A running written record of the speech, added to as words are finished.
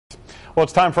Well,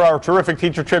 it's time for our terrific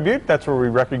teacher tribute. That's where we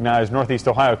recognize Northeast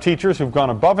Ohio teachers who've gone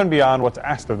above and beyond what's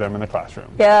asked of them in the classroom.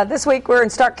 Yeah, this week we're in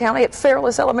Stark County at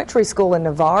Fairless Elementary School in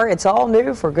Navarre. It's all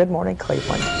new for Good Morning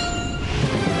Cleveland.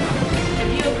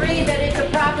 If you agree that it's a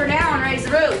proper noun, raise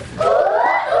the roof.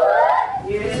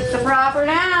 It's a proper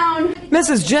noun.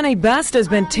 Mrs. Jenny Best has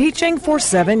been teaching for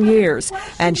 7 years,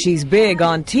 and she's big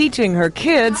on teaching her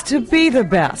kids to be the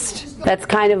best. That's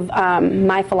kind of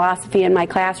my philosophy in my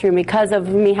classroom. Because of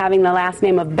me having the last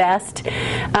name of Best,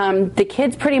 the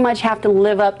kids pretty much have to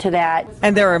live up to that.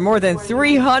 And there are more than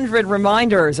 300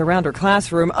 reminders around her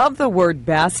classroom of the word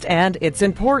best and its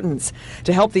importance.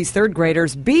 To help these third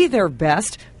graders be their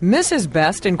best, Mrs.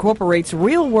 Best incorporates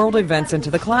real-world events into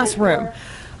the classroom.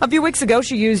 A few weeks ago,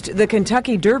 she used the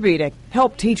Kentucky Derby to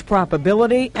help teach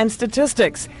probability and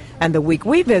statistics. And the week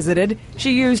we visited,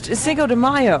 she used Cinco de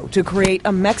Mayo to create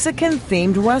a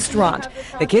Mexican-themed restaurant.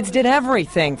 The kids did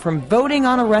everything from voting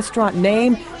on a restaurant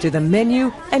name to the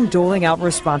menu and doling out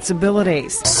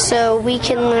responsibilities. So we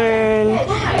can learn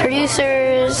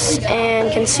producers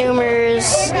and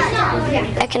consumers,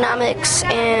 economics,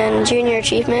 and junior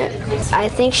achievement. I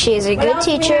think she is a good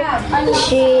teacher.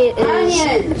 She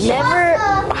is never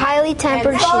highly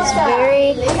tempered. She's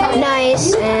very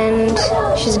nice, and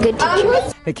she's a good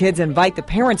teacher. The kids invite the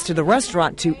parents to the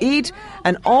restaurant to eat,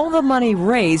 and all the money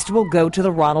raised will go to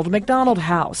the Ronald McDonald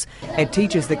House. It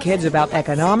teaches the kids about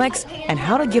economics and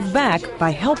how to give back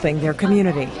by helping their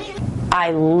community.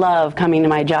 I love coming to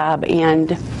my job,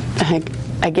 and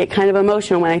I get kind of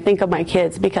emotional when I think of my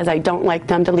kids because I don't like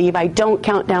them to leave. I don't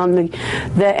count down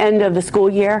the end of the school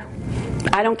year.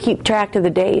 I don't keep track of the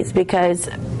days because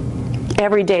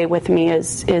every day with me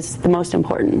is the most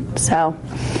important. So,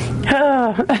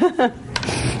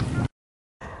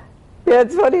 Yeah,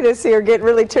 it's funny to see her get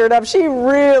really teared up. She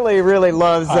really, really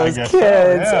loves those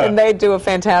kids, and they do a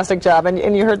fantastic job.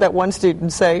 And you heard that one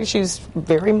student say she's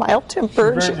very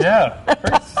mild-tempered. Very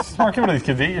smart kid with these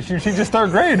kids. She's just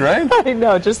third grade, right? I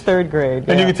know, just third grade.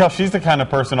 And you can tell she's the kind of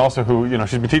person also who,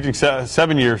 she's been teaching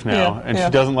 7 years now, and she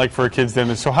doesn't like for her kids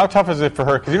then. So how tough is it for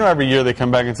her? Because every year they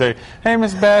come back and say, "Hey,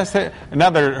 Miss Best," and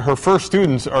now her first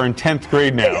students are in 10th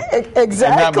grade now. Exactly. And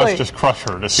that must just crush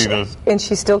her to see those. And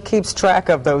she still keeps track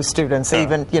of those students,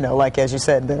 even, like as you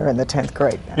said, that are in the 10th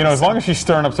grade now. As long as she's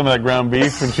stirring up some of that ground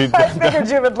beef, and I figured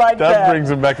you would like that. That brings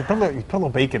them back. Put a little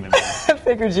bacon in there. I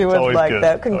figured you would like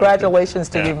that. Congratulations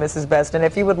to you, Mrs. Best. And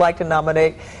if you would like to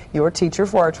nominate your teacher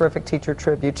for our terrific teacher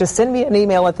tribute, just send me an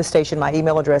email at the station. My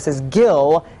email address is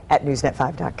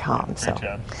gil@newsnet5.com. Great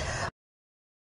job.